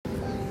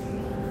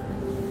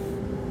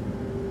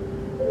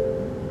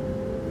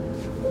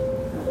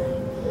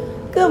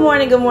Good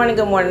morning, good morning,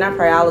 good morning. I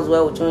pray all is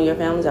well with you and your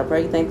families. I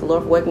pray you thank the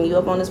Lord for waking you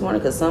up on this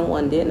morning, because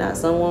someone did not,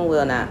 someone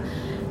will not.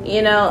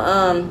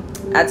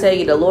 I tell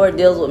you, the Lord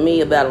deals with me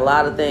about a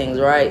lot of things,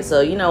 right?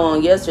 So,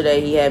 on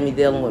yesterday, he had me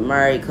dealing with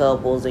married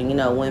couples and,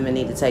 women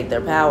need to take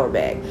their power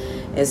back.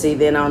 And see,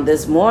 then on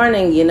this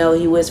morning, he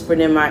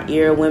whispered in my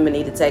ear, women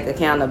need to take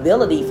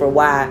accountability for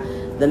why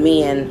the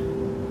men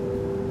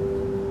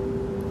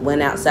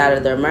went outside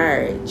of their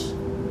marriage.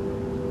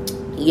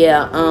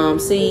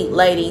 See,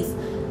 ladies,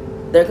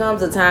 there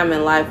comes a time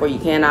in life where you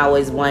can't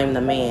always blame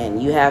the man.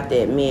 You have to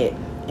admit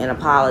and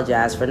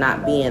apologize for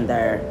not being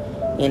there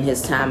in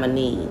his time of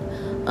need.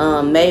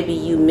 Maybe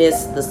you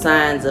missed the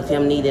signs of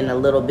him needing a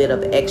little bit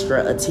of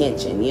extra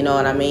attention. You know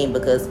what I mean?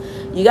 Because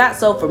you got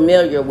so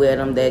familiar with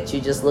him that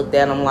you just looked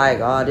at him like,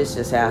 oh, this is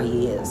just how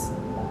he is.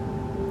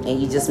 And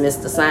you just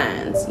missed the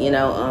signs.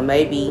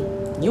 Maybe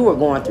you were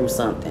going through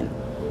something.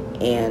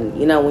 And,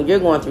 when you're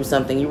going through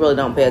something, you really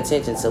don't pay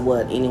attention to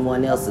what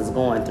anyone else is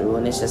going through.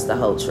 And it's just the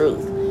whole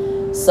truth.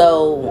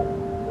 So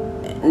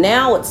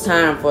now it's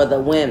time for the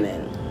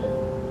women,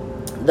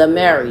 the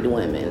married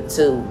women,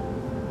 to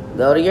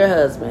go to your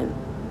husband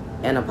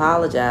and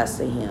apologize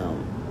to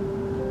him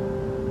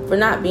for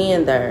not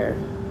being there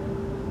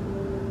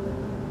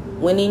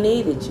when he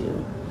needed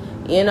you.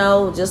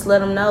 Just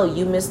let him know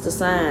you missed the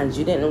signs.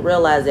 You didn't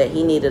realize that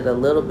he needed a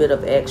little bit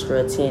of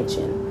extra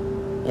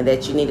attention and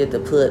that you needed to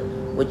put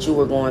what you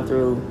were going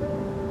through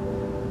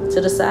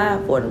to the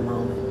side for the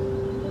moment.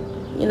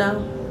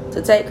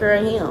 To take care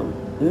of him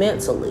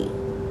mentally.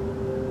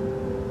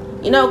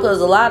 Because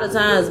a lot of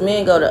times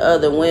men go to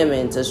other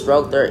women to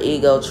stroke their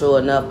ego, true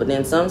enough, but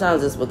then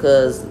sometimes it's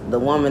because the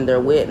woman they're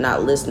with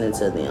not listening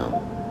to them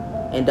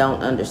and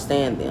don't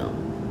understand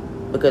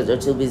them because they're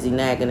too busy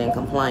nagging and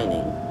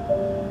complaining.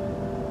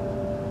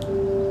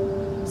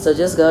 So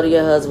just go to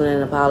your husband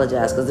and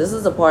apologize, because this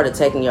is a part of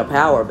taking your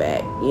power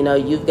back.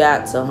 You've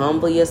got to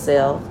humble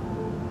yourself.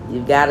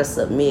 You've got to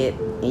submit.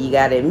 And you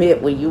got to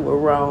admit when you were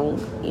wrong,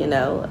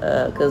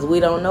 because we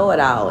don't know it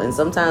all. And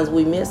sometimes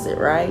we miss it,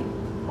 right?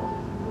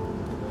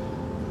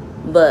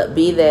 But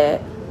be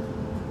that.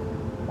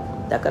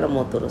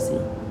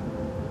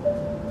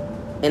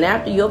 And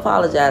after you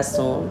apologize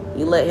to him,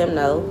 you let him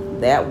know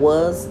that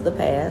was the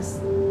past,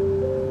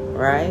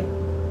 right?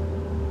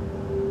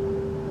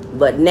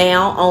 But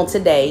now, on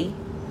today,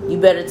 you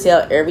better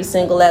tell every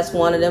single last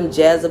one of them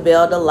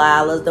Jezebel,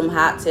 Delilahs, them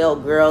hot tail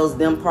girls,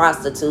 them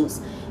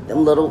prostitutes,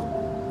 them little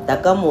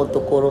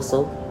Takamoto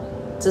Koroso,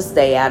 to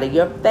stay out of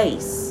your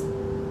face.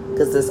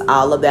 Because it's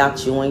all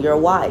about you and your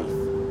wife.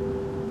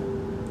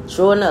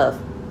 True enough,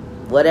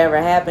 whatever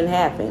happened,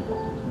 happened.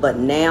 But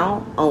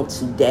now, on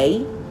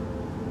today,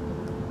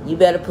 you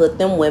better put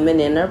them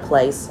women in their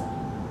place.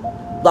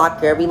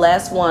 Block every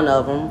last one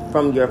of them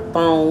from your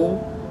phone,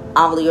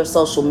 all of your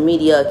social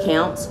media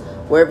accounts,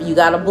 wherever you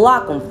got to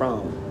block them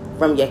from.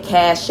 From your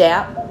Cash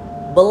App,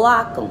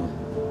 block them.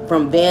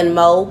 From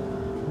Venmo,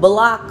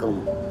 block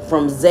them.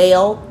 From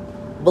Zelle,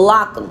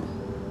 block them.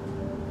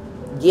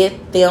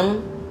 Get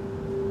them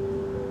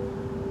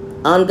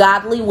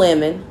ungodly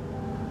women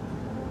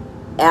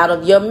out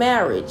of your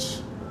marriage.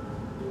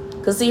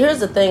 Because see, here's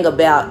the thing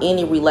about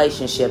any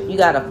relationship. You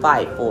got to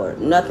fight for it.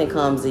 Nothing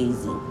comes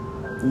easy.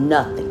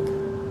 Nothing.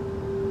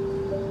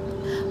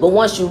 But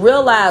once you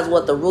realize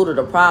what the root of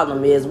the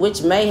problem is,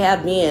 which may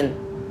have been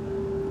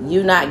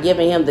you not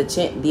giving him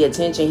the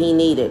attention he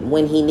needed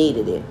when he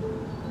needed it.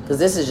 Because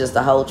this is just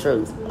the whole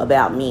truth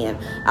about men.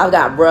 I've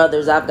got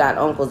brothers, I've got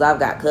uncles, I've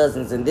got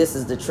cousins, and this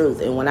is the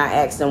truth. And when I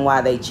asked them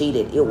why they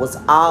cheated, it was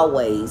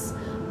always,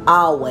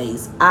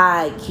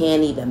 I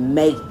can't even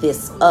make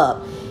this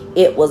up.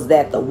 It was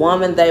that the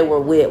woman they were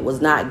with was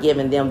not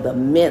giving them the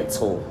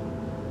mental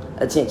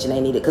attention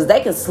they needed. Because they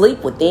can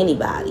sleep with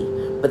anybody.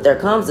 But there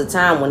comes a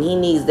time when he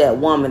needs that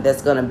woman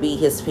that's going to be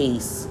his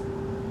peace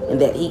and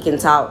that he can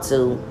talk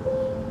to,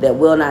 that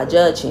will not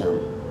judge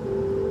him.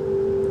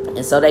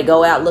 And so they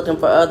go out looking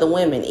for other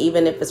women,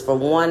 even if it's for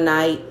one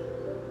night,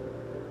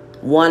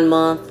 1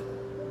 month,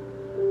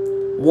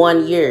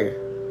 1 year,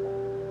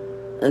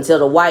 until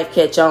the wife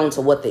catch on to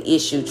what the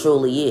issue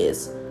truly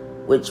is,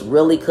 which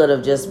really could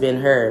have just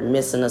been her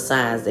missing the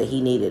signs that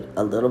he needed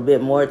a little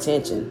bit more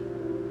attention.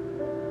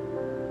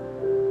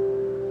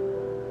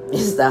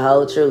 It's the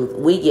whole truth.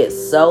 We get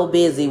so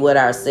busy with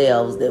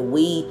ourselves that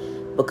we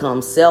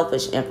become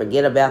selfish and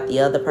forget about the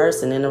other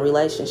person in a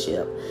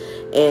relationship.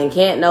 And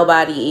can't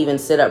nobody even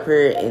sit up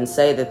here and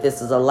say that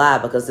this is a lie,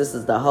 because this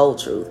is the whole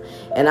truth.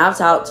 And I've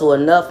talked to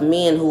enough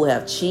men who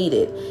have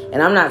cheated.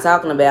 And I'm not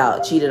talking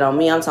about cheated on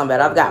me. I'm talking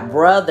about I've got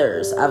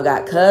brothers, I've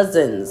got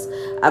cousins,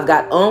 I've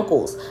got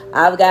uncles.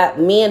 I've got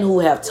men who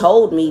have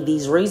told me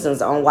these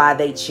reasons on why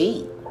they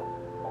cheat.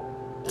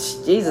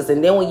 Jesus.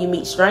 And then when you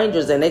meet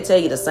strangers and they tell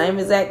you the same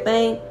exact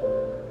thing.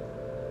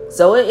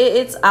 So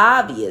it's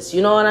obvious.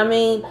 You know what I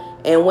mean?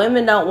 And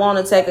women don't want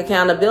to take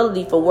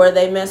accountability for where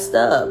they messed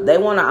up. They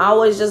want to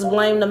always just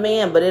blame the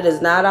man, but it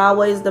is not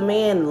always the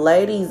man.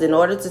 Ladies, in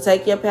order to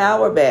take your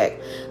power back,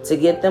 to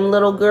get them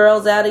little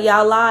girls out of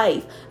your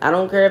life, I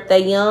don't care if they're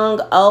young,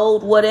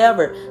 old,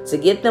 whatever, to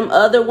get them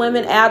other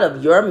women out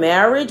of your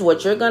marriage,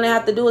 what you're going to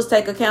have to do is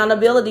take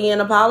accountability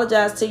and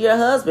apologize to your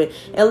husband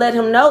and let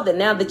him know that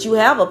now that you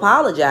have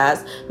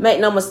apologized,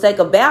 make no mistake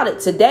about it,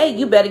 today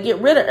you better get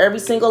rid of every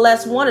single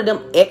last one of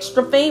them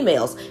extra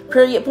females.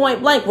 Period,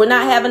 point blank. We're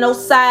not having no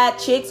side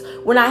chicks.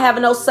 We're not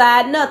having no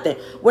side nothing.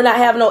 We're not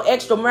having no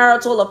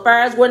extramarital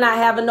affairs. We're not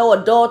having no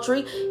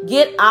adultery.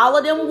 Get all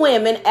of them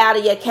women out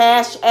of your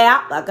Cash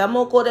App, like I'm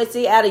gonna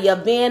say, out of your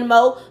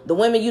Venmo, the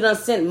women you done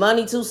sent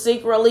money to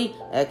secretly.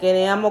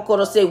 Okay, I'm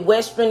gonna say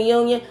Western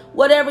Union,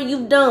 whatever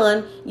you've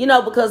done,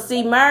 because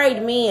see,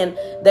 married men,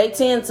 they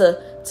tend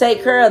to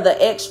take care of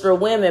the extra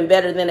women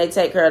better than they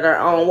take care of their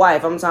own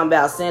wife. I'm talking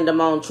about send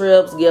them on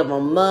trips, give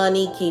them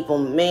money, keep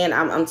them, man,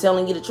 I'm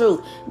telling you the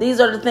truth.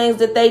 These are the things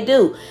that they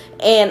do.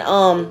 And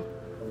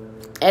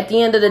at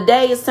the end of the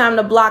day, it's time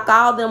to block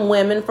all them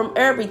women from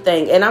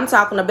everything. And I'm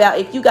talking about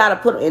if you got to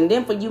put, and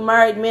then for you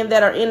married men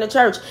that are in the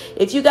church,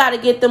 if you got to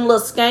get them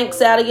little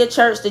skanks out of your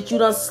church that you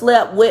done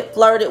slept with,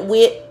 flirted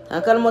with,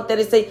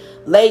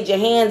 laid your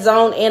hands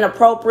on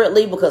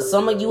inappropriately, because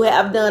some of you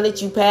have done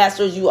it, you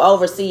pastors, you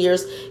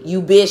overseers,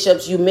 you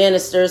bishops, you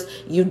ministers,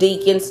 you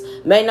deacons.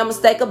 Make no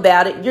mistake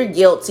about it, you're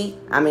guilty.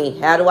 I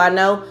mean, how do I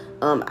know?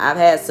 I've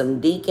had some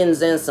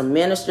deacons and some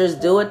ministers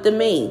do it to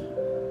me.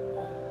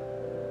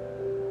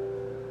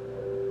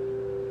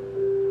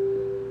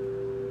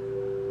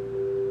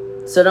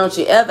 So don't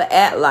you ever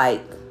act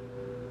like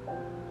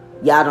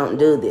y'all don't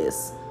do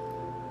this.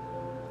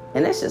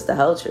 And that's just the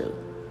whole truth.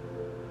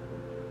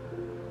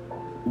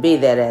 Be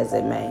that as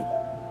it may.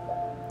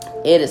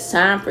 It is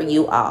time for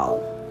you all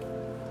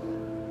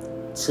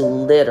to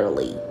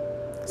literally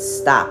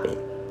stop it.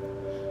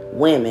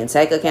 Women,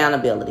 take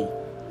accountability.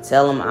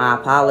 Tell them, I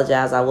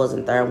apologize, I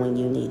wasn't there when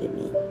you needed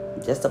me.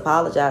 Just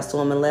apologize to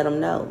him and let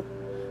him know.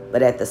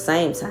 But at the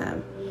same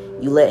time,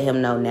 you let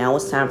him know now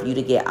it's time for you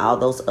to get all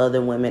those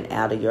other women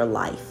out of your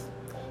life.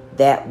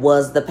 That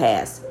was the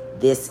past.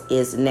 This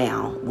is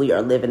now. We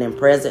are living in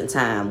present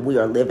time. We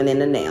are living in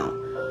the now.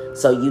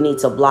 So you need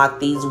to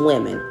block these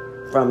women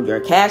from your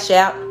Cash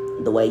App,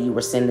 the way you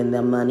were sending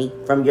them money,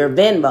 from your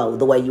Venmo,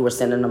 the way you were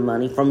sending them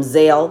money, from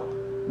Zelle,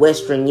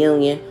 Western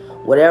Union,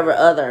 whatever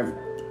other,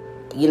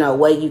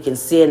 way you can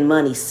send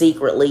money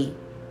secretly.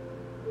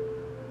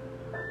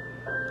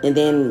 And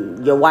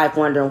then your wife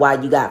wondering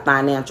why you got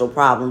financial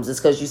problems. It's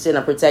because you sitting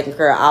up here taking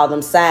care of all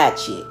them side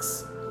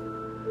chicks.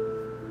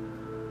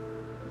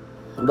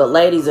 But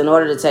ladies, in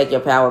order to take your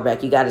power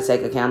back, you got to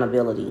take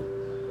accountability.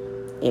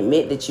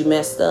 Admit that you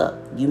messed up.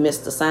 You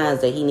missed the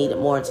signs that he needed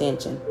more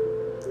attention.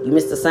 You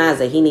missed the signs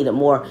that he needed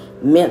more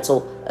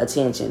mental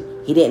attention.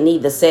 He didn't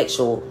need the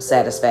sexual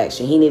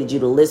satisfaction. He needed you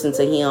to listen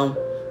to him,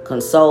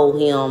 console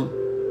him,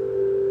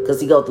 because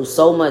he go through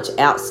so much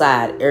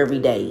outside every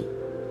day.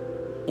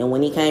 And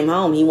when he came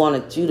home, he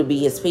wanted you to be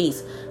his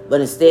peace,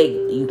 but instead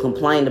you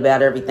complained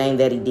about everything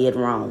that he did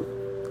wrong.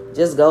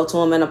 Just go to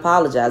him and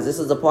apologize. This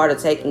is a part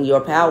of taking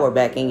your power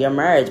back in your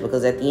marriage,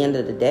 because at the end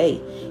of the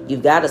day,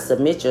 you've got to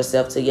submit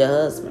yourself to your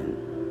husband.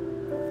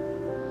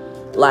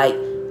 Like,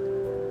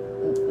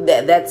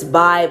 that's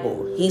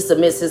Bible. He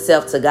submits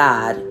himself to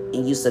God,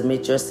 and you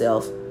submit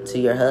yourself to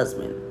your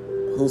husband,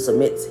 who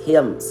submits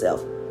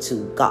himself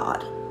to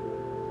God,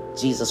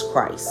 Jesus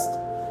Christ.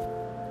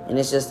 And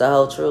it's just the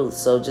whole truth.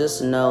 So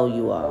just know,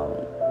 you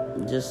all.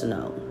 Just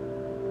know.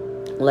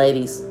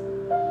 Ladies,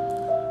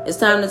 it's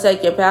time to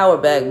take your power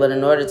back, but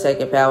in order to take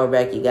your power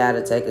back, you got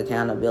to take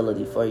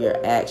accountability for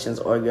your actions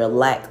or your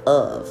lack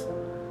of.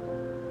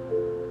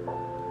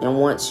 And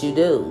once you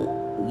do,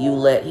 you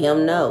let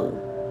him know.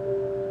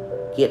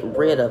 Get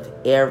rid of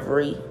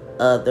every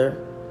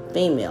other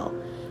female.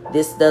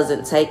 This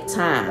doesn't take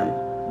time.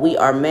 We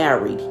are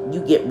married.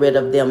 You get rid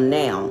of them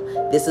now.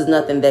 This is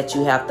nothing that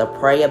you have to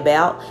pray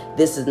about.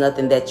 This is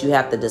nothing that you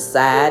have to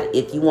decide.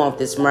 If you want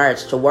this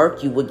marriage to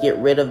work, you would get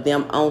rid of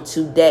them on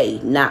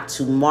today, not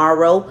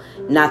tomorrow,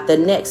 not the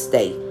next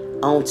day,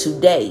 on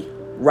today,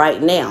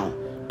 right now,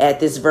 at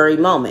this very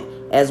moment,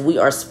 as we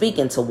are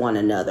speaking to one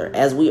another,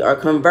 as we are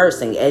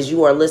conversing, as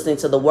you are listening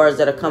to the words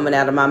that are coming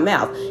out of my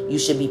mouth. You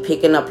should be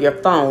picking up your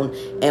phone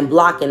and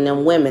blocking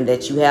them women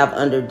that you have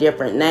under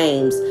different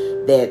names,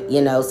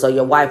 that, so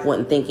your wife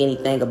wouldn't think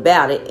anything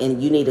about it.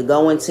 And you need to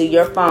go into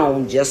your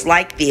phone just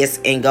like this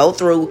and go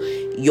through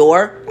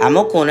your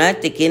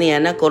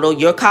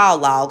call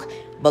log,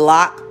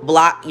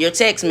 block your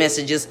text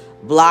messages,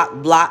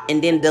 block,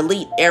 and then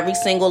delete every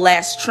single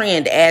last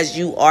trend as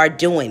you are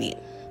doing it,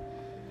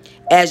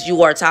 as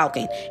you are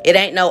talking. It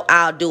ain't no,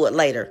 I'll do it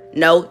later.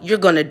 No, you're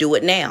going to do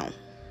it now.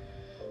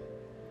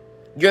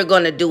 You're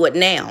going to do it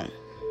now.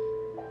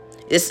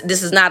 This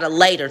is not a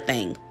later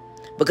thing,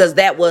 because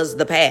that was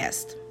the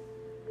past.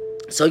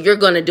 So you're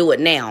going to do it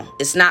now.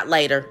 It's not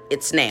later.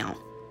 It's now.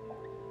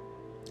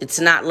 It's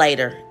not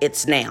later.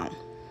 It's now.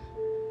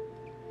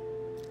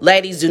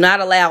 Ladies, do not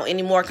allow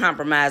any more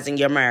compromise in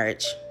your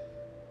marriage.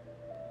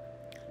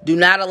 Do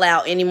not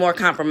allow any more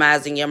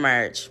compromise in your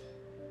marriage.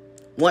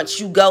 Once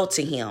you go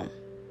to him,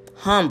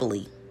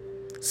 humbly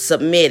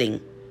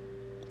submitting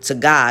to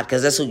God,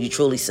 because that's who you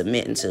truly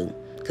submitting to,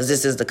 because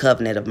this is the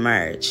covenant of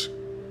marriage.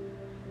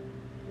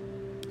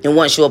 And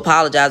once you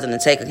apologize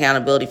and take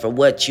accountability for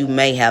what you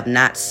may have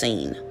not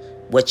seen,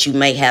 what you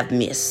may have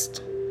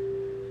missed,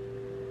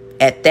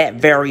 at that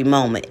very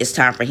moment, it's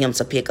time for him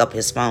to pick up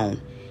his phone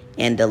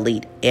and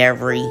delete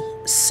every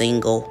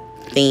single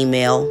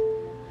female,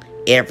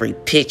 every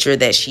picture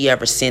that she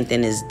ever sent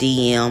in his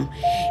DM,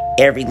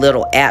 every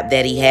little app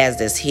that he has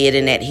that's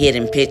hidden, that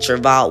hidden picture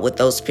vault with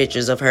those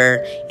pictures of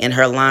her in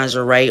her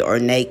lingerie or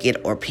naked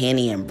or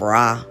panty and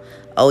bra.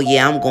 Oh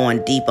yeah, I'm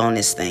going deep on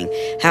this thing.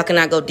 How can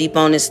I go deep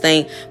on this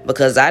thing?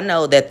 Because I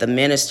know that the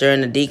minister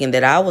and the deacon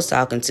that I was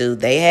talking to,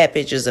 they had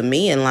pictures of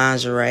me in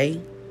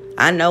lingerie.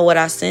 I know what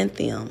I sent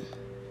them.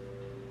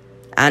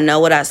 I know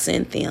what I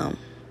sent them.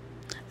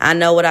 I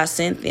know what I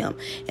sent them.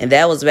 And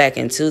that was back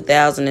in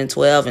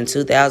 2012 and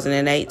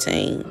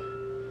 2018.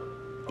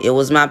 It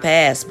was my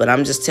past, but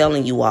I'm just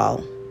telling you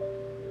all.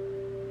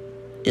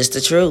 It's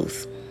the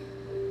truth.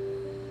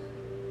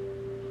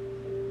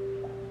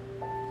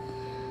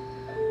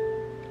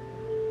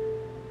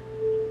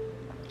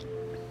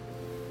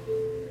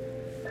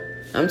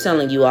 I'm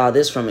telling you all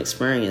this from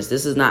experience.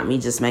 This is not me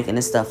just making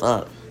this stuff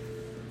up.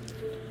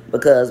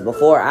 Because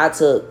before I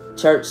took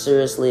church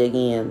seriously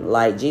again,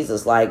 like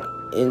Jesus, like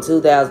in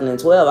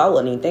 2012, I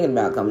wasn't even thinking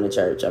about coming to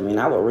church. I mean,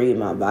 I would read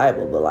my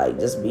Bible, but like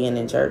just being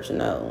in church,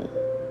 no.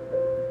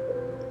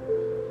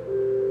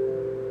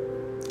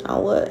 I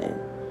wasn't.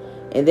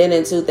 And then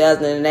in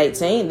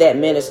 2018, that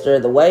minister,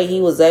 the way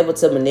he was able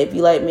to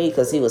manipulate me,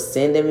 because he was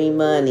sending me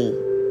money.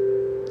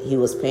 He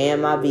was paying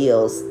my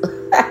bills.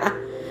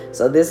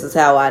 So this is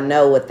how I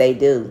know what they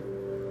do.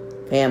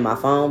 Paying my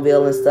phone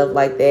bill and stuff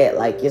like that.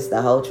 Like, it's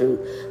the whole truth.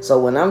 So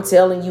when I'm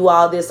telling you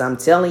all this, I'm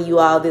telling you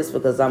all this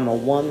because I'm a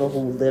woman who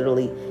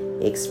literally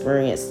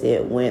experienced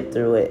it, went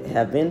through it,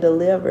 have been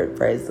delivered.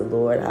 Praise the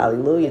Lord.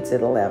 Hallelujah to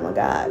the Lamb of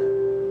God.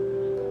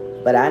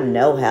 But I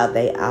know how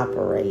they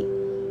operate.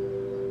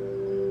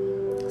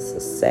 It's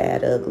a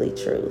sad, ugly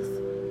truth.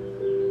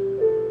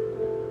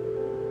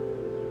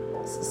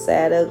 It's a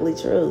sad, ugly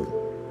truth.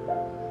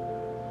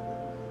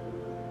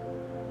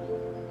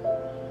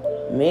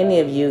 Many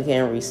of you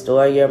can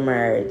restore your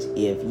marriage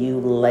if you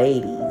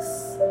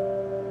ladies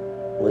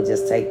would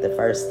just take the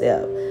first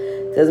step.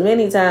 Because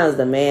many times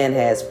the man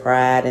has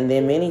pride, and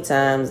then many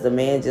times the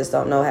man just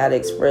don't know how to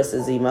express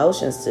his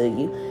emotions to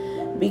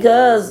you.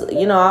 Because,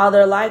 you know, all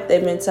their life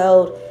they've been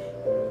told,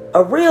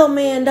 a real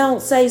man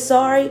don't say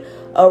sorry.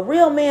 A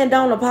real man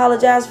don't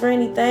apologize for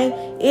anything.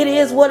 It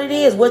is what it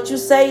is. What you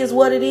say is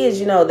what it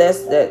is. You know,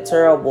 that's that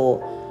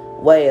terrible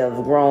way of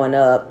growing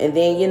up. And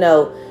then, you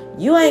know,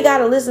 you ain't got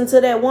to listen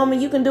to that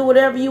woman. You can do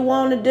whatever you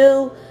want to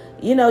do.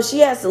 You know, she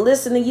has to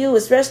listen to you,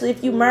 especially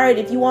if you married.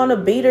 If you want to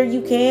beat her,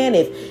 you can.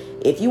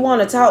 If you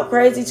want to talk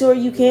crazy to her,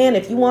 you can.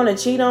 If you want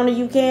to cheat on her,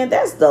 you can.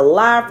 That's the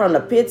lie from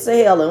the pits of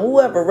hell. And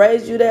whoever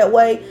raised you that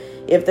way,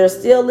 if they're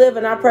still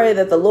living, I pray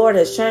that the Lord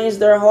has changed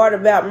their heart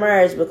about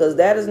marriage, because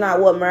that is not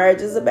what marriage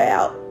is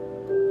about.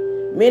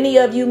 Many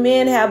of you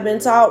men have been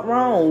taught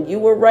wrong. You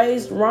were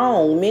raised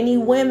wrong. Many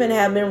women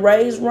have been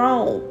raised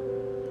wrong.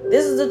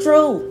 This is the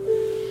truth.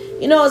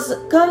 You know,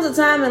 it comes a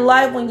time in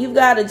life when you've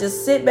got to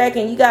just sit back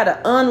and you got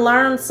to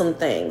unlearn some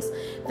things.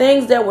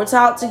 Things that were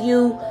taught to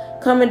you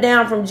coming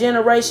down from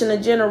generation to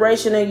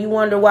generation, and you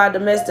wonder why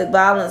domestic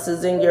violence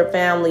is in your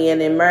family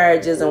and in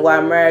marriages, and why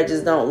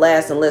marriages don't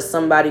last unless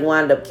somebody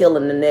wind up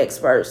killing the next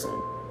person.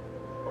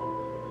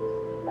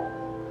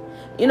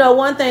 You know,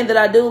 one thing that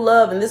I do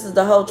love, and this is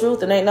the whole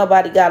truth, and ain't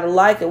nobody got to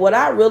like it, what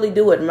I really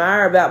do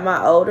admire about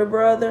my older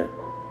brother,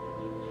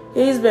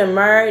 he's been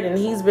married and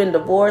he's been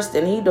divorced,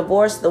 and he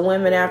divorced the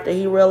women after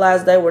he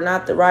realized they were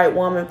not the right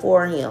woman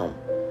for him.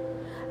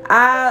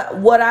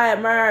 What I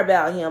admire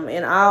about him,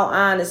 in all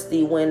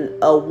honesty, when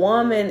a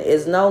woman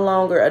is no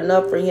longer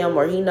enough for him,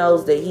 or he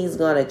knows that he's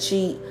going to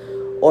cheat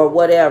or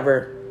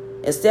whatever,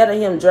 instead of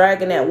him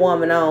dragging that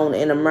woman on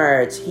in a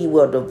marriage, he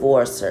will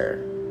divorce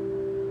her.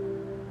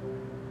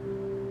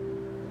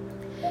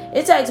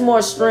 It takes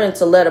more strength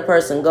to let a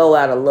person go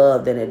out of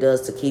love than it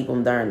does to keep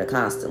them there and to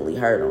constantly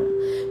hurt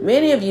them.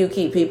 Many of you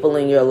keep people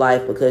in your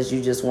life because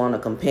you just want a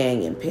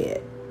companion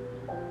pet,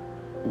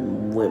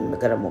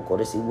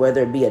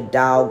 whether it be a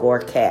dog or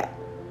a cat.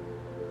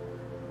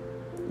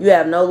 You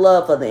have no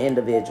love for the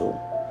individual.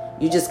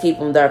 You just keep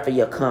them there for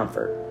your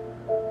comfort.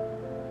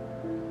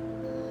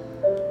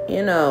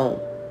 You know,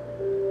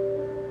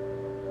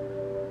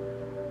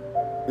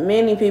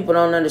 many people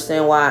don't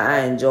understand why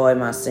I enjoy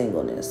my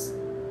singleness.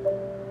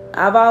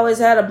 I've always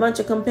had a bunch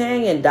of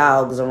companion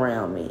dogs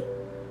around me.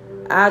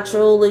 I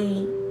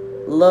truly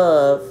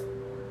love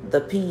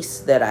the peace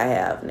that I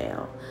have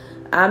now.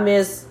 I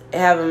miss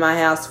having my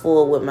house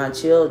full with my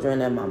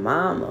children and my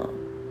mama.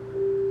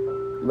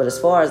 But as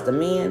far as the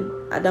men,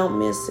 I don't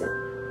miss it.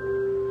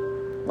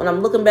 When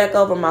I'm looking back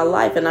over my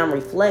life and I'm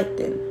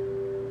reflecting,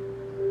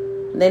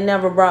 they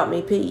never brought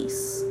me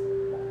peace.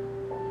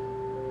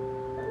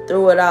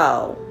 Through it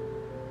all,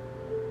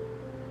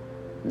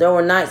 There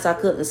were nights I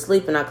couldn't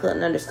sleep and I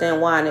couldn't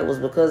understand why, and it was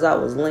because I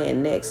was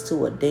laying next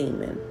to a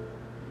demon.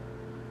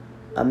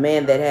 A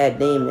man that had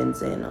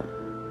demons in him.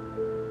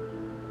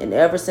 And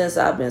ever since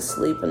I've been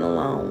sleeping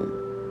alone,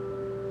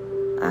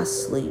 I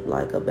sleep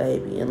like a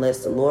baby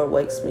unless the Lord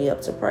wakes me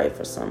up to pray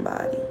for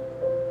somebody.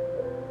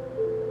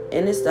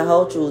 And it's the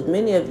whole truth.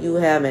 Many of you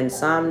have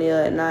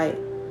insomnia at night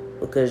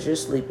because you're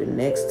sleeping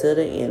next to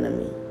the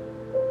enemy.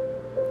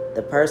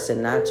 The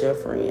person not your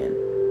friend.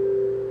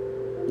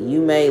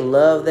 You may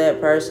love that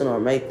person or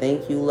may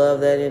think you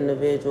love that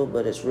individual,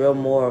 but it's real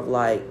more of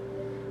like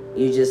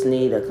you just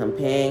need a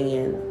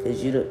companion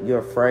because you're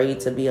afraid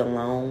to be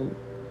alone.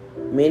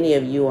 Many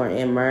of you are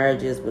in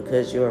marriages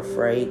because you're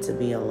afraid to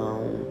be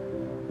alone.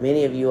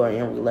 Many of you are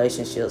in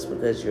relationships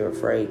because you're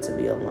afraid to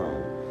be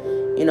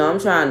alone. You know, I'm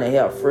trying to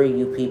help free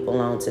you people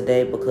on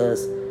today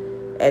because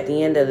at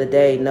the end of the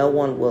day, no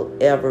one will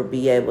ever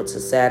be able to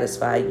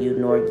satisfy you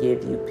nor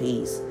give you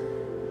peace.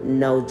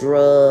 No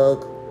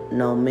drug,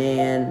 no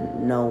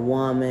man, no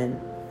woman,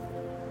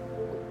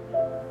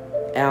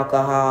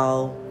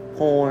 alcohol,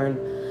 porn.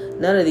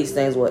 None of these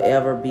things will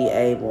ever be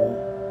able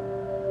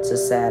to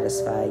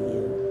satisfy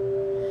you.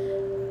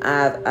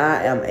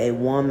 I am a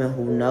woman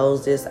who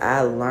knows this.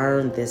 I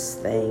learned this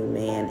thing,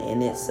 man,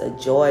 and it's a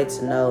joy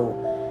to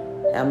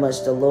know how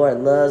much the Lord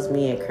loves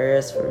me and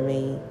cares for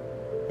me,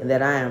 and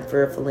that I am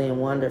fearfully and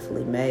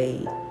wonderfully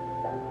made.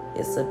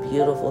 It's a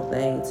beautiful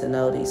thing to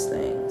know these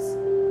things.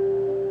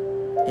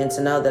 And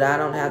to know that I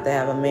don't have to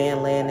have a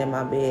man laying in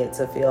my bed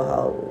to feel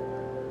whole.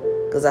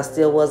 Because I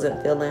still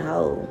wasn't feeling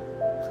whole.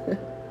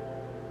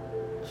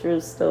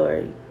 True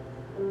story.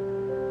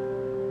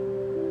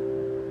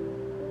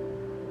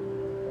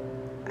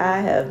 I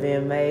have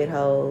been made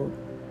whole.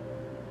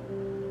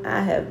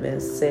 I have been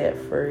set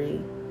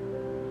free.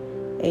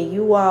 And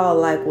you all,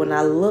 like, when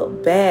I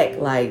look back,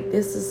 like,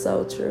 this is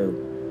so true.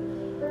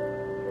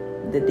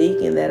 The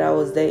deacon that I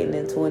was dating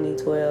in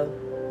 2012,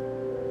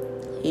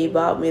 he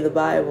bought me the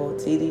Bible,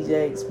 T.D.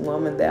 Jakes,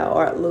 Woman Thou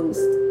Art Loosed.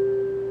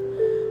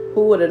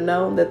 Who would have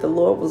known that the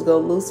Lord was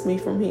going to loose me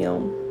from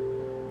him?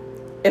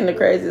 And the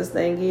craziest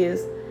thing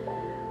is,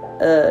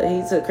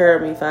 he took care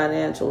of me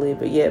financially,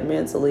 but yet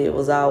mentally it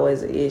was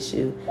always an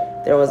issue.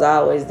 There was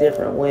always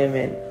different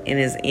women in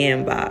his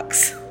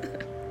inbox,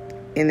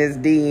 in his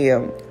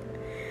DM.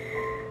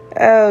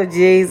 Oh,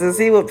 Jesus.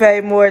 He would pay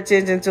more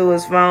attention to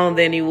his phone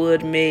than he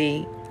would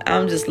me.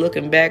 I'm just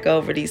looking back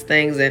over these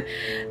things, and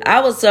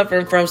I was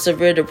suffering from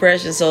severe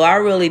depression, so I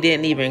really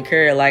didn't even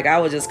care. Like, I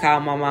would just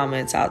call my mama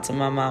and talk to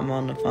my mom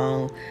on the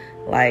phone.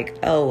 Like,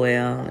 oh,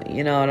 well,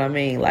 you know what I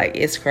mean? Like,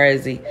 it's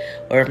crazy.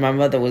 Or if my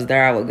mother was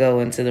there, I would go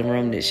into the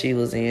room that she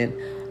was in.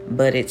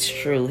 But it's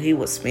true. He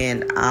would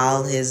spend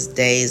all his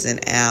days and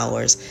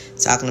hours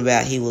talking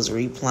about he was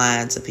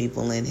replying to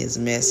people in his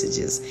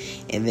messages.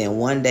 And then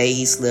one day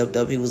he slipped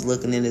up. He was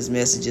looking in his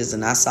messages,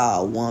 and I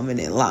saw a woman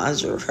in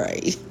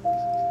lingerie.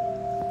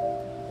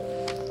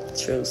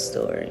 True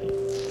story.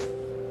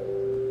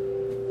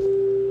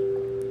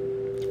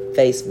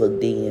 Facebook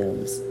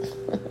DMs.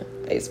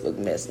 Facebook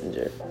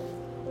Messenger.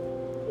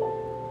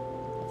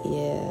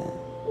 Yeah.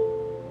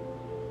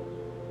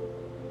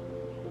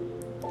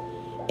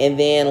 And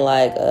then,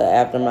 like,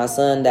 after my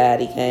son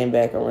died, he came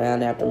back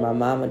around. After my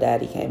mama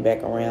died, he came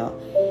back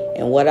around.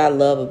 And what I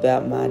love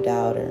about my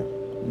daughter,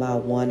 my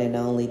one and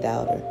only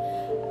daughter,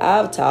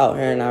 I've taught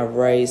her and I've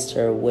raised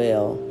her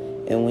well.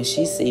 And when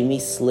she see me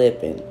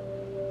slipping,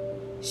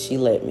 she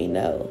let me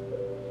know.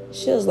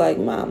 She was like,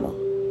 Mama,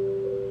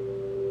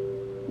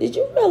 did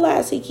you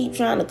realize he keep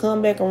trying to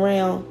come back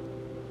around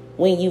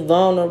when you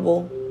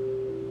vulnerable?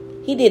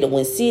 He did it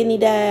when Sydney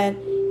died,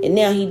 and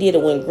now he did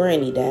it when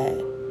Granny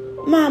died.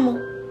 Mama,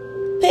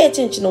 pay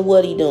attention to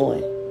what he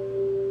doing.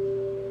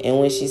 And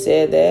when she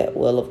said that,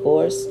 well, of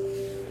course,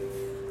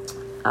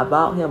 I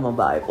bought him a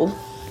Bible.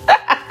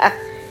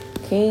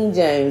 King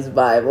James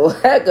Bible.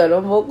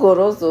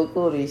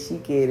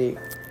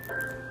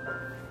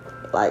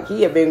 Like,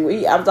 he had been,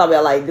 I'm talking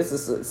about, like, this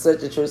is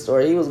such a true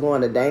story. He was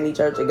going to Danny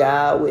Church of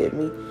God with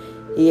me.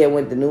 He had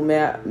went to New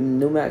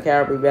Mount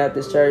Calvary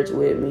Baptist Church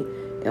with me.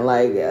 And,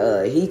 like,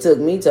 he took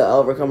me to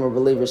Overcomer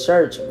Believers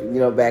Church, you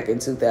know, back in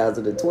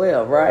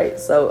 2012, right?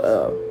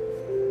 So,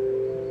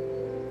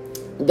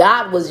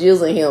 God was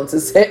using him to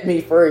set me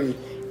free,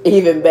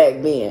 even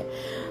back then.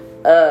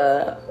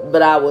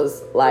 But I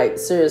was, like,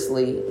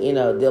 seriously, you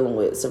know, dealing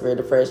with severe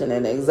depression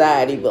and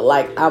anxiety. But,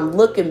 like, I'm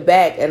looking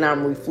back and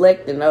I'm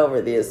reflecting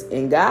over this.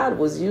 And God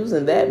was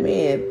using that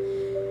man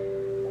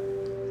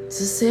to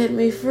set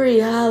me free.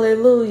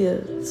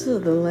 Hallelujah. To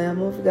the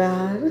Lamb of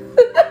God.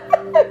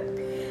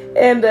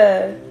 And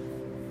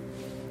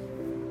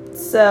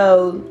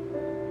so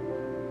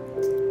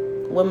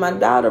when my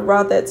daughter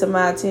brought that to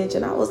my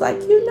attention, I was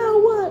like, you know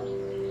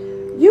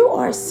what? You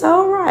are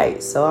so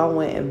right. So I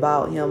went and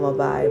bought him a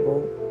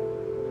Bible.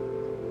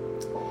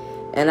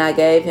 And I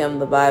gave him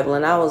the Bible.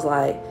 And I was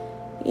like,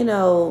 you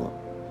know,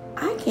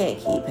 I can't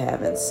keep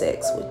having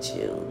sex with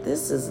you.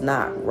 This is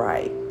not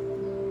right.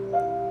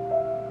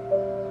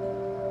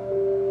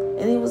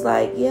 And he was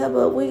like, yeah,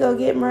 but we gonna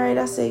get married.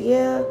 I said,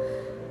 yeah.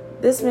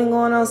 this been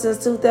going on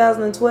since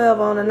 2012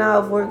 on and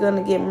off. We're going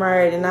to get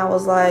married. And I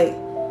was like,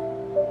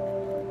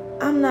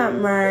 I'm not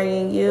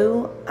marrying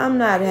you. I'm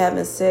not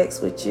having sex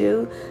with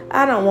you.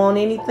 I don't want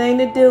anything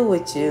to do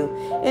with you.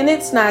 And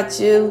it's not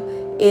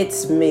you.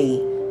 It's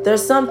me.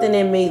 There's something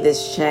in me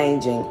that's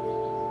changing.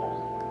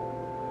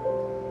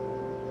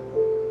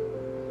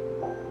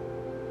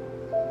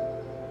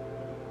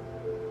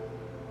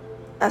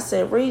 I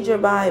said, read your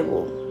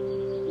Bible.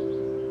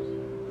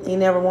 He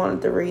never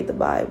wanted to read the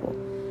Bible.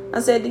 I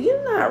said, do you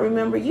not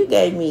remember you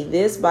gave me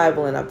this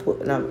Bible? And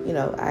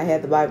I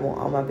had the Bible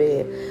on my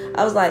bed.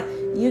 I was like,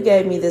 you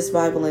gave me this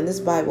Bible, and this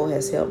Bible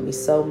has helped me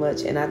so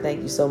much, and I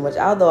thank you so much.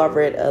 Although I've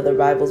read other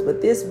Bibles,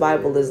 but this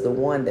Bible is the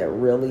one that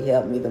really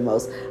helped me the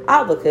most.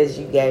 All because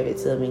you gave it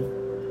to me.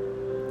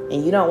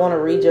 And you don't want to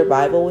read your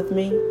Bible with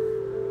me?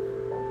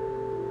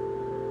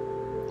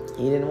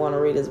 He didn't want to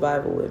read his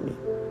Bible with me.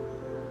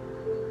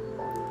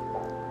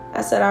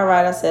 I said, all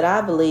right. I said,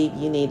 I believe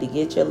you need to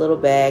get your little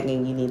bag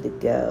and you need to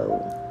go.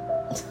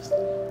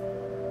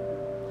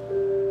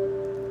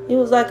 He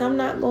was like, I'm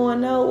not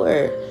going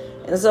nowhere.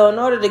 And so in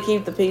order to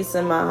keep the peace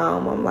in my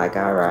home, I'm like,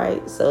 all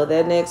right. So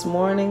that next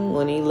morning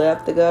when he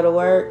left to go to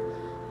work,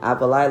 I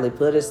politely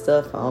put his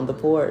stuff on the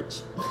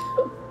porch.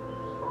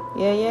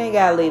 Yeah, you ain't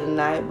got to leave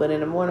tonight, but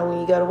in the morning when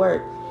you go to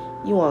work,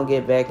 you won't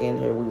get back in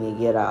here when you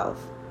get off.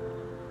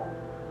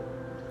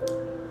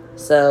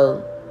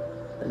 So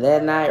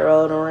that night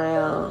rolled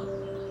around,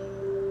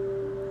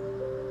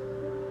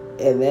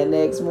 and that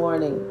next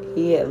morning,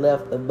 he had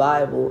left the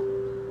Bible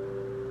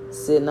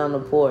sitting on the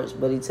porch,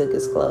 but he took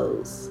his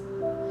clothes.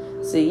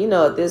 See,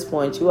 at this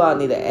point, you all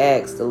need to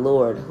ask the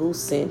Lord, who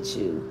sent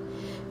you?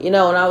 When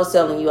I was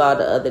telling you all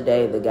the other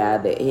day, the guy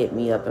that hit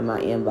me up in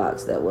my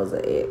inbox that was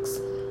an ex,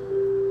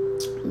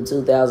 from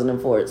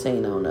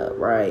 2014 on up,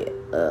 right?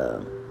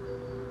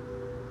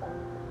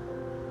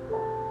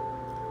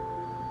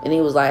 And he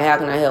was like, how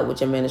can I help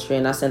with your ministry?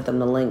 And I sent them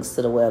the links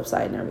to the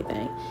website and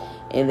everything.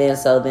 And then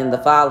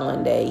the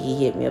following day,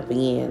 he hit me up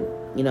again.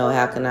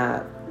 How can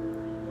I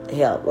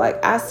help?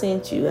 Like, I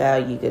sent you how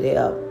you could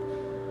help.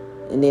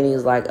 And then he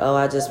was like, oh,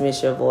 I just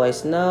miss your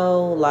voice.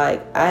 No,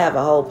 like, I have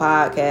a whole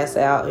podcast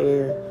out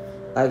here.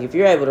 Like, if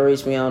you're able to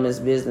reach me on this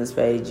business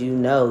page,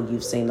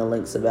 you've seen the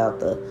links about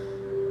the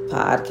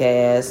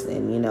podcast.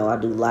 And, I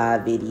do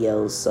live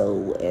videos.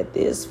 So at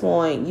this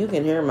point, you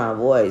can hear my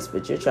voice,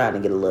 but you're trying to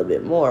get a little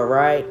bit more,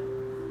 right?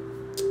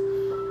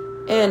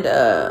 And,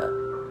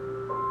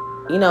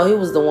 he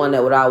was the one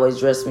that would always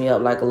dress me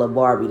up like a little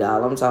Barbie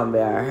doll. I'm talking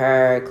about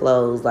hair,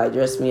 clothes, like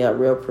dress me up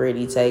real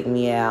pretty, take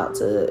me out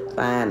to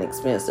fine,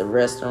 expensive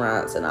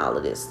restaurants and all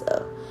of this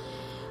stuff.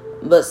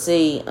 But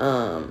see,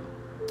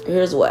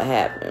 here's what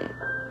happened.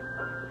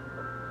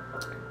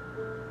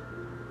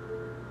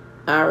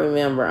 I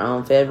remember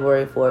on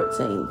February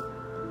 14th,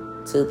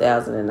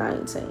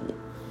 2019,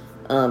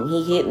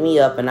 he hit me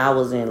up, and I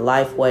was in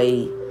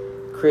Lifeway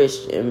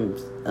Christian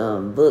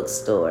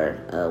bookstore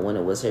when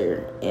it was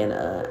here, and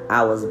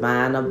I was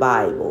buying a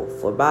Bible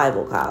for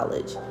Bible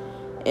college,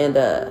 and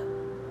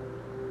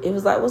it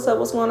was like, what's up,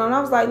 what's going on? I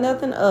was like,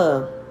 nothing.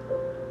 I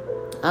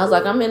was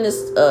like, I'm in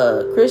this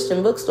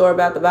Christian bookstore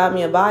about to buy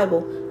me a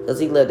Bible, because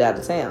he lived out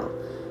of town.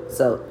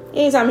 So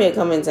anytime he'd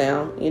come in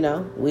town,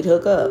 we'd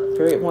hook up,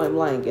 period, point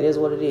blank. It is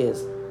what it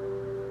is.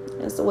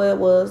 That's the way it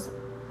was.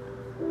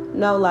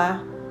 No lie,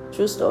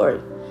 true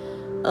story.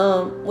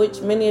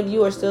 Which many of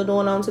you are still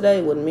doing on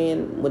today, with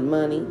men with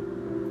money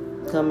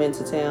come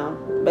into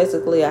town.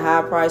 Basically a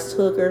high-priced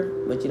hooker,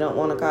 but you don't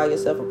want to call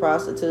yourself a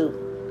prostitute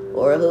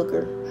or a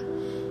hooker.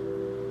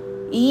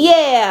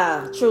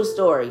 Yeah, true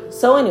story.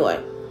 So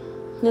anyway,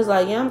 he was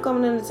like, yeah, I'm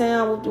coming into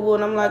town.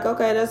 And I'm like,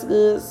 okay, that's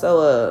good.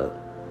 So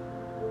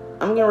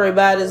I'm getting ready to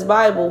buy this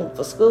Bible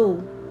for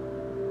school.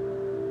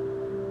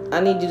 I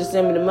need you to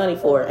send me the money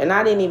for it. And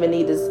I didn't even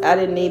need this. I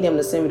didn't need him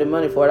to send me the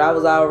money for it. I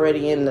was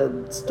already in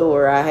the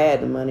store. I had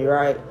the money,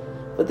 right?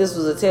 But this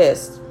was a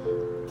test.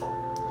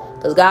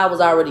 Because God was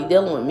already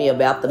dealing with me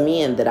about the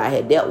men that I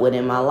had dealt with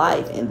in my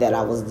life and that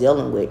I was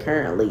dealing with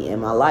currently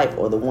in my life,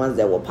 or the ones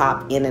that will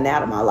pop in and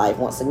out of my life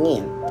once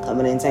again,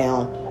 coming in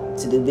town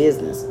to do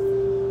business.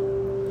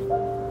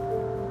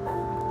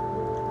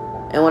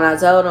 And when I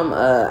told him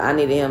I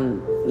needed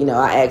him,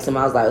 I asked him,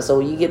 I was like, so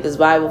will you get this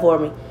Bible for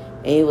me?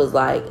 And he was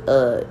like,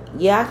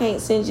 yeah, I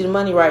can't send you the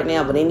money right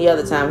now. But any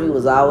other time, he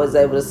was always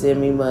able to send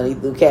me money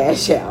through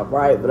Cash App,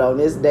 right? But on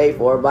this day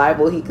for a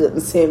Bible, he couldn't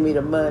send me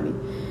the money.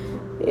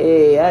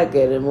 Hey, I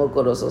get it.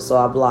 So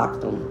I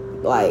blocked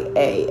him. Like,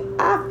 hey,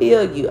 I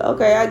feel you.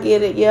 Okay, I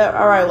get it. Yeah,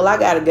 all right, well, I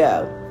got to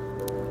go.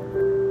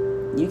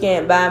 You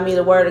can't buy me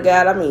the word of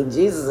God. I mean,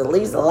 Jesus, at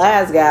least the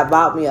last guy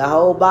bought me a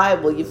whole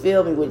Bible, you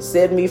feel me, which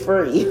set me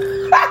free.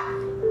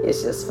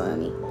 It's just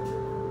funny.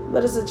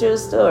 But it's a true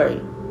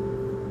story.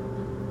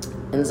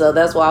 And so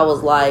that's why I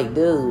was like,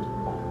 dude,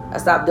 I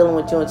stopped dealing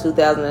with you in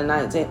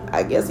 2019.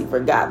 I guess he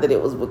forgot that it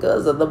was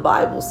because of the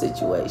Bible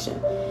situation.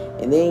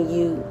 And then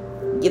you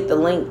get the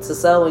link to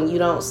sow and you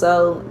don't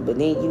sow, but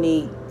then you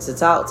need to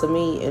talk to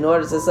me in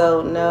order to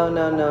sow. No.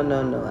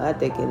 I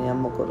think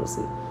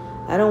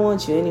I don't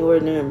want you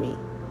anywhere near me.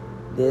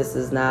 This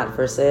is not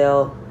for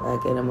sale.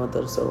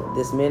 So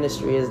this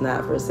ministry is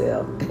not for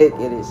sale.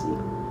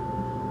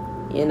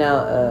 You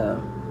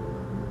know,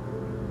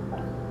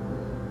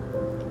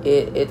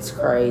 it's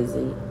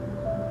crazy.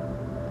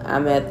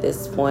 I'm at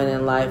this point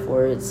in life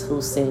where it's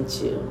who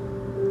sent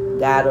you,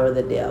 God or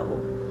the devil.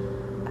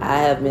 I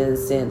have been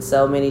sent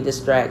so many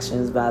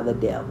distractions by the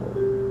devil.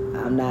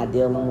 I'm not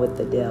dealing with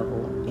the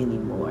devil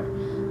anymore.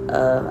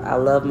 I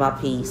love my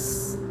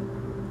peace.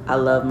 I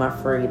love my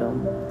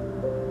freedom.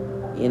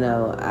 You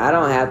know, I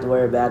don't have to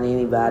worry about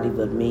anybody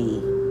but me.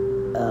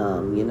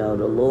 You know,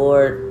 the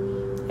Lord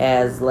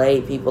has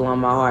laid people on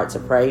my heart to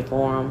pray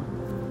for them.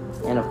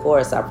 And of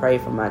course, I pray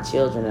for my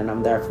children, and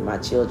I'm there for my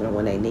children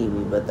when they need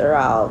me. But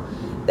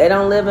they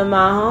don't live in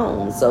my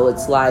home. So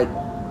it's like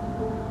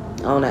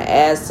on an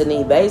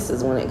as-to-need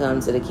basis when it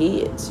comes to the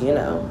kids, you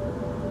know.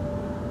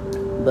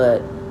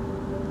 But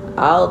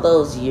all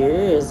those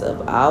years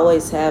of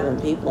always having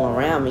people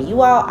around me,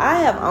 I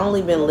have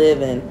only been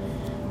living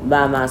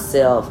by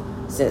myself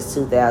since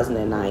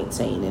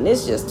 2019, and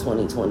it's just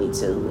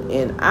 2022,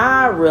 and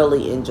I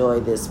really enjoy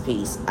this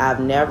peace.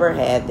 I've never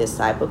had this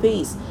type of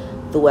peace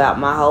throughout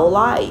my whole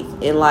life,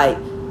 and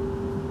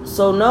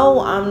so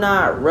no, I'm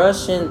not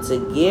rushing to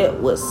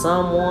get with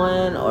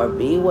someone or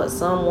be with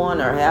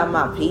someone or have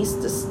my peace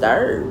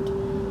disturbed.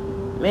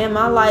 Man,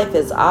 my life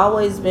has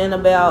always been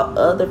about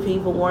other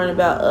people, worrying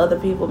about other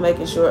people,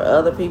 making sure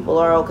other people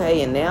are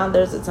okay, and now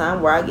there's a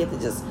time where I get to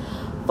just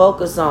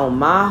focus on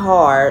my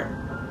heart,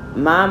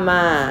 my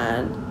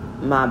mind,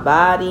 my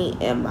body,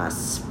 and my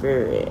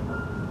spirit.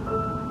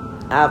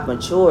 I've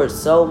matured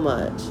so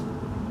much,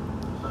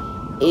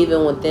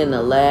 even within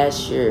the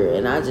last year,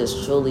 and I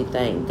just truly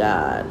thank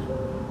God.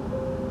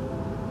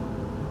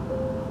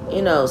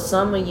 You know,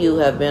 some of you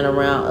have been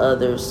around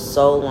others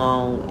so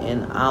long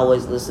and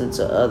always listen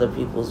to other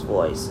people's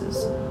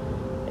voices,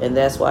 and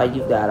that's why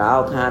you've got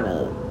all kind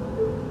of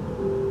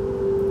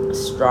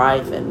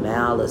strife and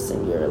malice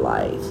in your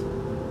life.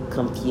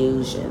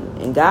 Confusion.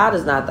 And God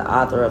is not the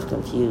author of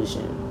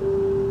confusion.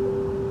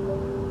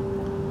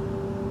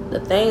 The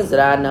things that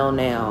I know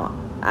now,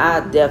 I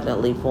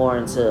definitely pour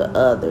into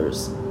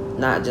others,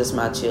 not just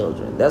my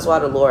children. That's why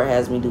the Lord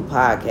has me do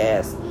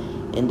podcasts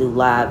and do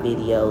live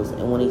videos.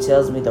 And when he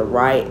tells me to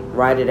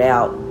write it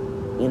out,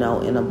 you know,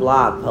 in a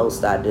blog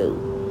post, I do.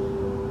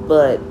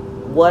 But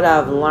what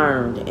I've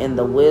learned and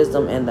the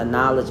wisdom and the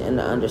knowledge and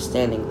the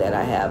understanding that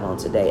I have on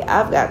today,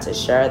 I've got to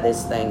share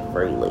this thing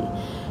freely.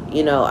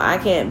 You know, I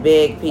can't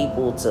beg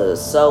people to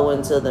sow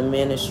into the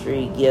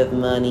ministry, give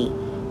money.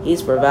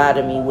 He's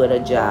provided me with a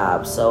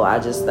job, so I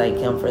just thank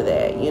him for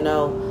that. You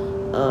know,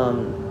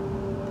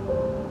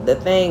 the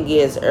thing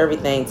is,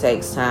 everything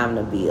takes time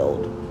to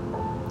build,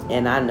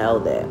 and I know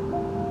that.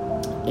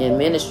 And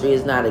ministry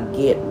is not a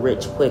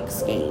get-rich-quick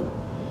scheme,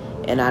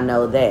 and I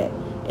know that.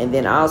 And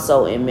then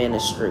also in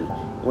ministry,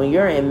 when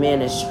you're in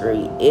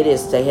ministry, it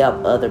is to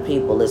help other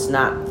people. It's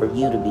not for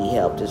you to be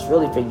helped. It's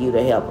really for you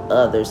to help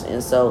others.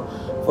 And so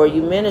for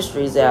you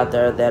ministries out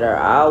there that are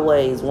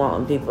always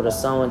wanting people to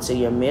sow into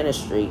your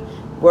ministry,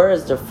 where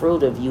is the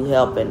fruit of you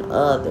helping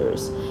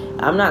others?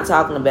 I'm not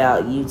talking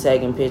about you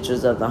taking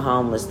pictures of the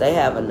homeless. They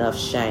have enough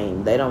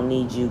shame. They don't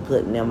need you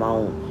putting them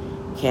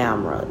on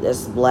camera.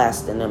 That's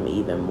blasting them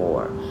even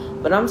more.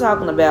 But I'm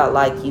talking about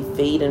like you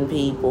feeding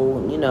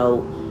people, you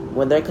know,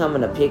 when they're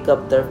coming to pick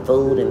up their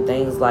food and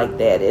things like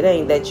that. It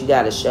ain't that you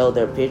got to show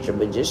their picture,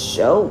 but just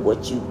show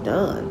what you've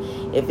done.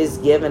 If it's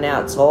giving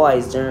out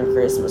toys during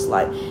Christmas,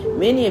 like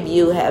many of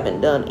you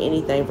haven't done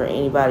anything for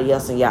anybody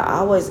else, and y'all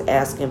always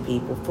asking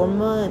people for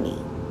money,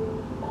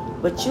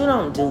 but you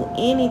don't do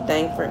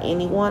anything for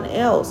anyone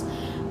else.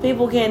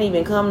 People can't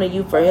even come to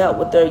you for help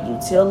with their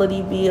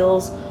utility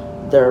bills,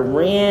 their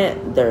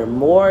rent, their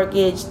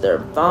mortgage, their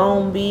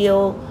phone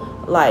bill.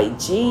 Like,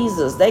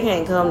 Jesus, they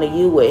can't come to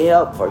you with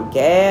help for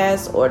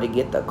gas or to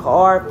get the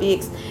car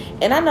fixed.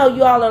 And I know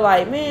you all are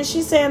like, man,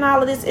 she's saying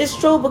all of this. It's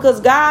true, because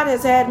God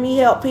has had me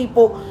help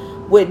people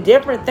with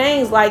different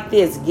things like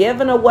this.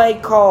 Giving away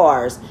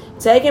cars,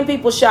 taking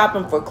people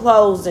shopping for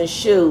clothes and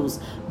shoes,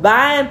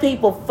 buying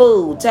people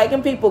food,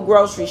 taking people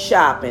grocery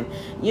shopping,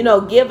 you know,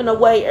 giving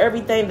away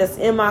everything that's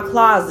in my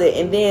closet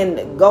and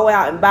then go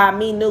out and buy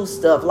me new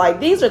stuff.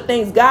 Like, these are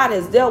things God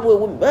has dealt with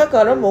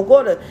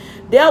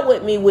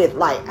me with.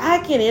 Like, I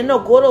can't in no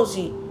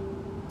Goroshi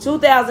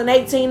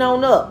 2018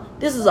 on up.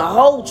 This is a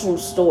whole true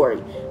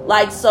story.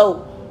 Like,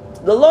 so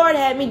the Lord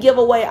had me give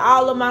away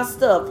all of my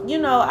stuff. You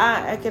know,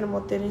 I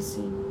can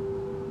see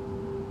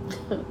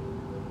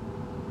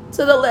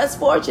to the less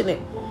fortunate.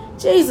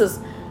 Jesus,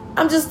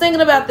 I'm just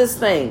thinking about this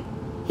thing.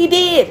 He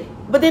did,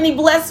 but then he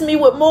blessed me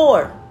with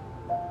more.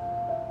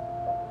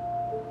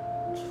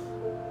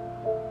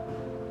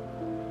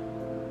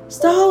 It's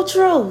the whole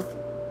truth.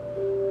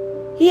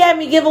 He had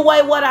me give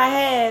away what I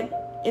had,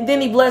 and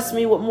then he blessed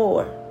me with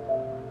more.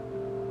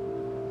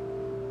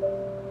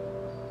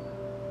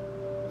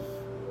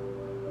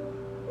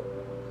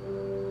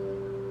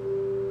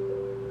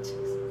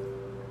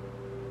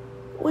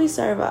 We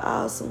serve an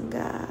awesome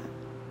God.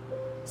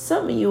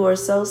 Some of you are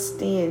so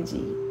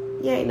stingy.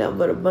 You ain't nothing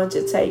but a bunch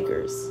of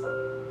takers.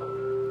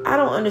 I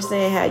don't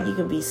understand how you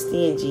can be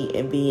stingy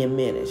and be in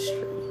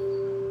ministry.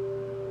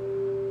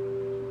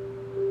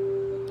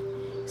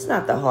 It's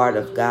not the heart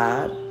of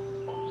God.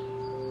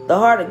 The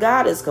heart of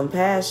God is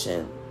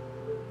compassion,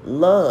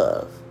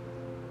 love,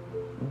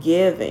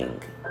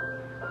 giving,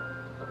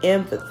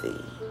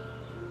 empathy,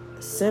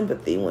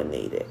 sympathy when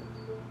needed.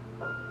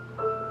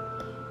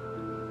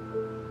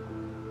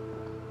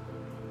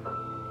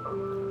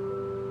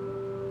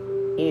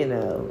 You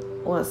know,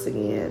 once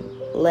again,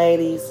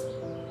 ladies,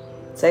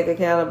 take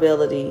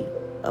accountability,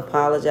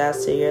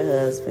 apologize to your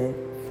husband,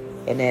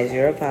 and as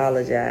you're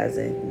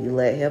apologizing, you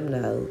let him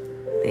know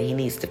that he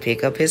needs to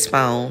pick up his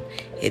phone.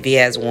 If he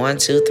has 1,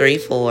 2, 3,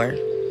 4,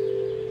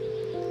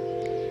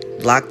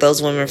 block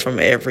those women from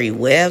every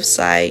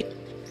website,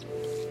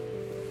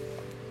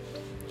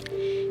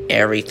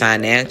 every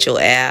financial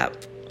app.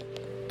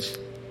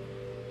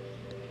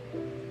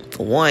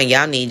 For one,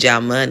 y'all need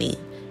y'all money.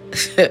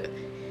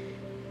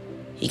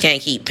 You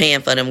can't keep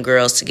paying for them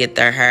girls to get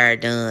their hair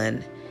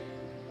done,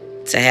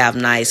 to have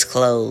nice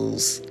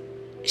clothes,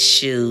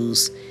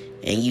 shoes,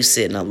 and you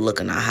sitting up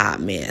looking a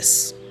hot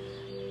mess.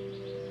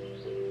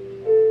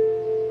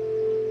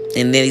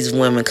 And then these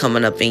women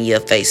coming up in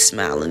your face,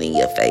 smiling in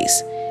your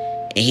face.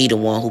 And he the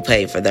one who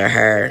paid for their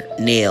hair,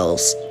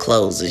 nails,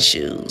 clothes, and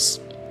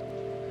shoes.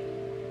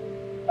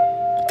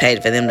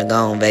 Paid for them to go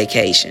on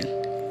vacation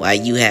while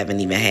you haven't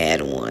even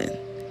had one.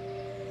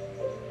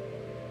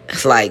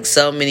 Like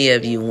so many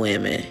of you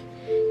women,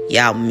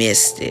 y'all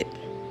missed it.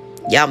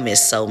 Y'all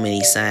missed so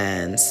many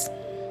signs.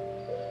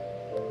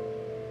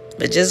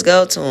 But just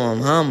go to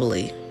him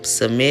humbly.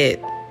 Submit.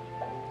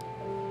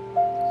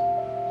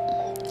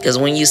 Because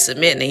when you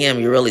submit to him,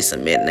 you're really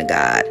submitting to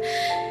God.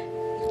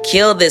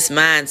 Kill this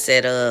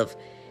mindset of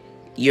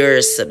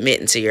you're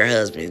submitting to your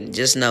husband.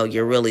 Just know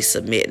you're really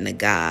submitting to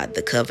God,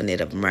 the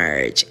covenant of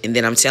marriage. And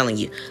then I'm telling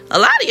you, a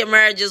lot of your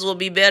marriages will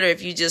be better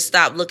if you just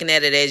stop looking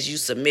at it as you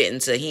submitting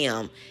to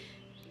him,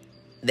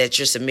 that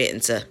you're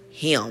submitting to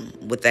him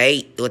with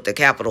the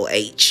capital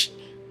H.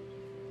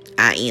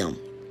 I am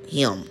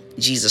him,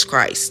 Jesus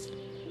Christ.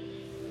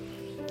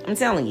 I'm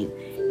telling you,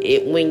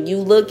 when you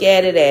look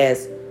at it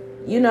as,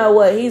 you know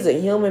what, he's a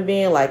human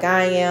being like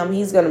I am.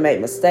 He's going to make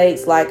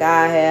mistakes like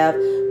I have.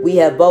 We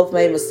have both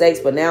made mistakes,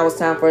 but now it's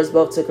time for us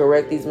both to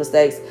correct these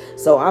mistakes.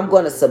 So I'm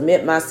going to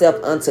submit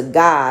myself unto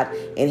God,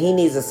 and he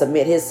needs to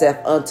submit himself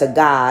unto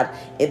God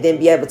and then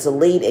be able to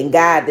lead and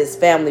guide this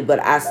family. But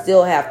I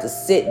still have to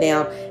sit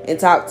down and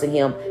talk to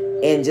him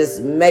and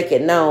just make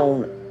it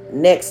known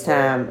next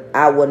time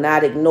I will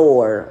not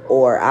ignore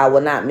or I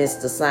will not miss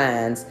the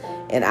signs,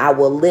 and I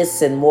will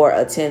listen more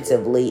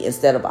attentively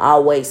instead of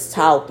always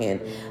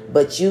talking.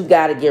 But you've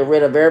got to get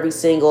rid of every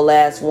single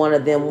last one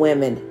of them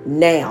women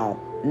now.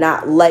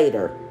 Not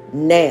later.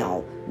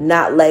 Now.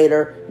 Not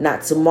later.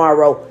 Not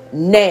tomorrow.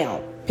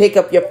 Now. Pick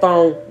up your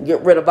phone.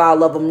 Get rid of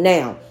all of them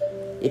now.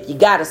 If you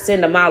got to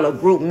send them all a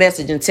group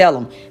message and tell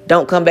them,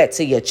 don't come back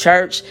to your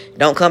church.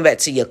 Don't come back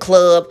to your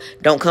club.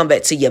 Don't come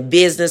back to your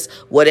business.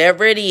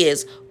 Whatever it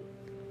is.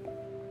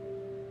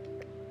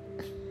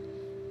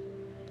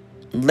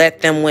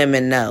 Let them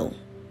women know.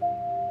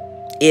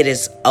 It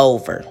is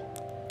over.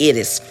 It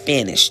is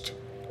finished.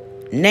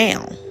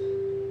 Now.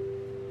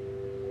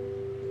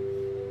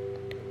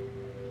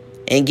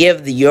 And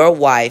give your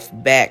wife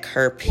back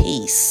her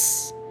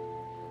peace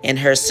and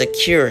her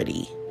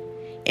security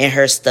and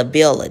her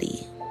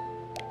stability.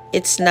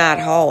 It's not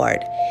hard.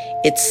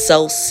 It's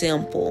so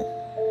simple.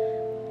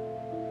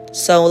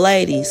 So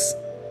ladies,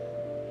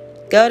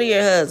 go to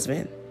your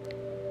husband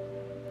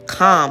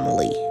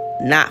calmly,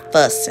 not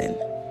fussing,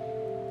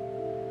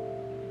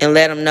 and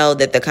let him know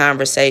that the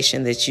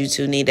conversation that you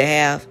two need to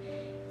have,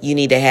 you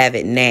need to have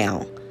it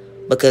now,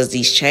 because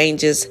these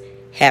changes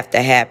have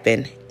to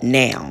happen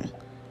now.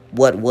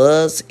 What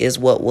was is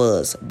what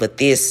was, but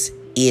this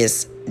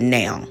is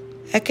now.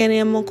 So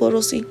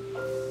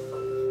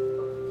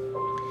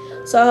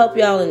I hope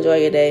y'all enjoy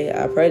your day.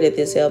 I pray that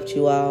this helped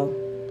you all,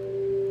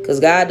 because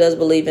God does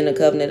believe in the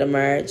covenant of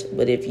marriage.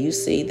 But if you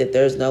see that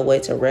there's no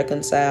way to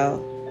reconcile,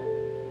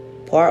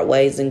 part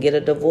ways and get a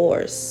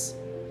divorce,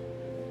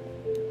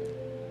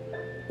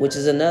 which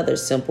is another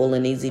simple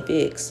and easy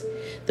fix.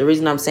 The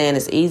reason I'm saying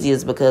it's easy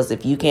is because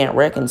if you can't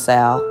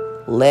reconcile,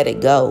 let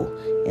it go.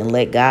 And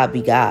let God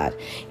be God.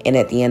 And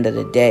at the end of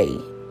the day,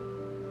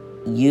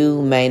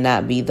 you may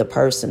not be the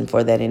person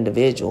for that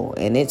individual.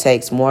 And it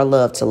takes more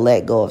love to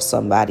let go of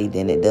somebody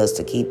than it does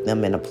to keep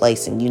them in a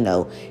place and you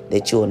know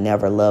that you'll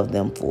never love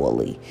them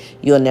fully.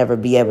 You'll never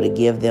be able to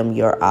give them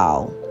your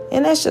all.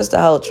 And that's just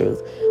the whole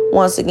truth.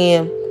 Once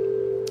again,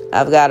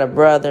 I've got a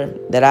brother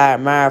that I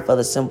admire for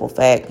the simple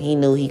fact he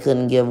knew he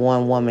couldn't give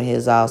one woman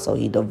his all, so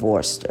he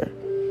divorced her.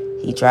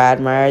 He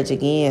tried marriage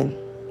again.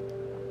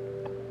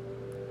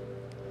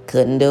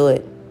 Couldn't do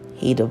it.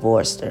 He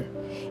divorced her.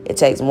 It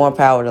takes more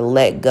power to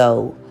let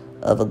go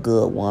of a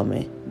good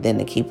woman than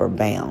to keep her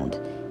bound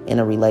in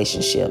a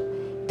relationship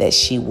that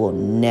she will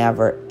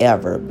never,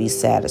 ever be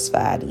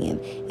satisfied in.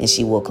 And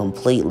she will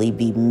completely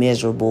be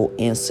miserable,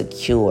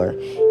 insecure.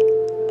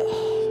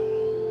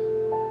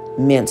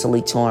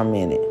 mentally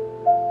tormented.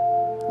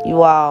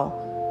 You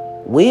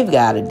all, we've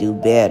got to do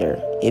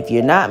better. If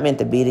you're not meant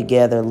to be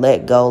together,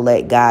 let go,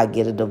 let God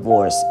get a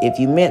divorce. If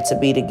you're meant to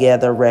be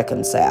together,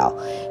 reconcile.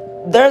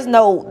 There's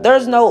no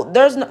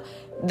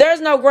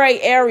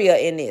gray area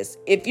in this.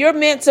 If you're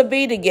meant to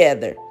be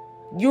together,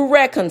 you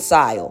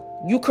reconcile.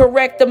 You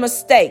correct the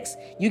mistakes.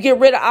 You get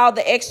rid of all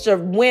the extra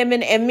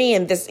women and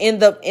men that's in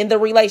the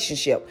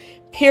relationship.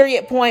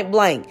 Period, point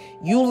blank.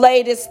 You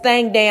lay this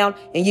thing down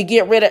and you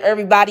get rid of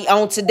everybody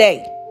on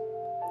today.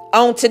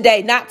 On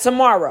today, not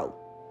tomorrow.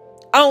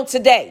 On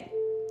today.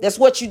 That's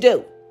what you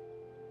do.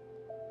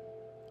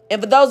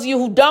 And for those of you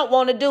who don't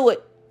want to do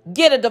it,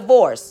 get a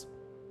divorce.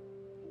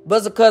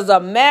 But because a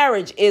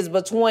marriage is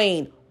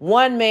between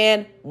one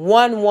man,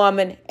 one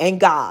woman, and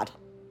God.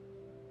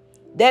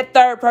 That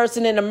third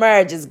person in the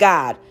marriage is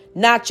God,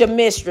 not your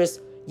mistress,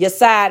 your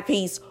side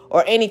piece,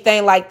 or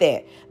anything like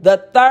that.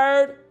 The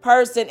third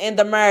person in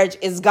the marriage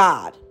is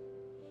God,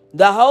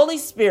 the Holy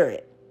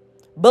Spirit.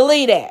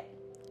 Believe that.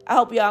 I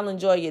hope y'all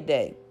enjoy your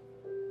day.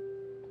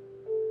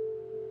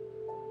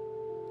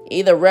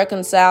 Either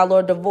reconcile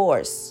or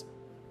divorce.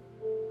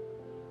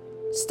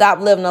 Stop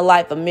living a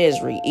life of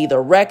misery.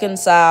 Either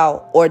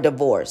reconcile or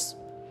divorce.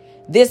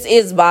 This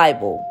is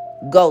Bible.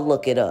 Go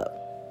look it up.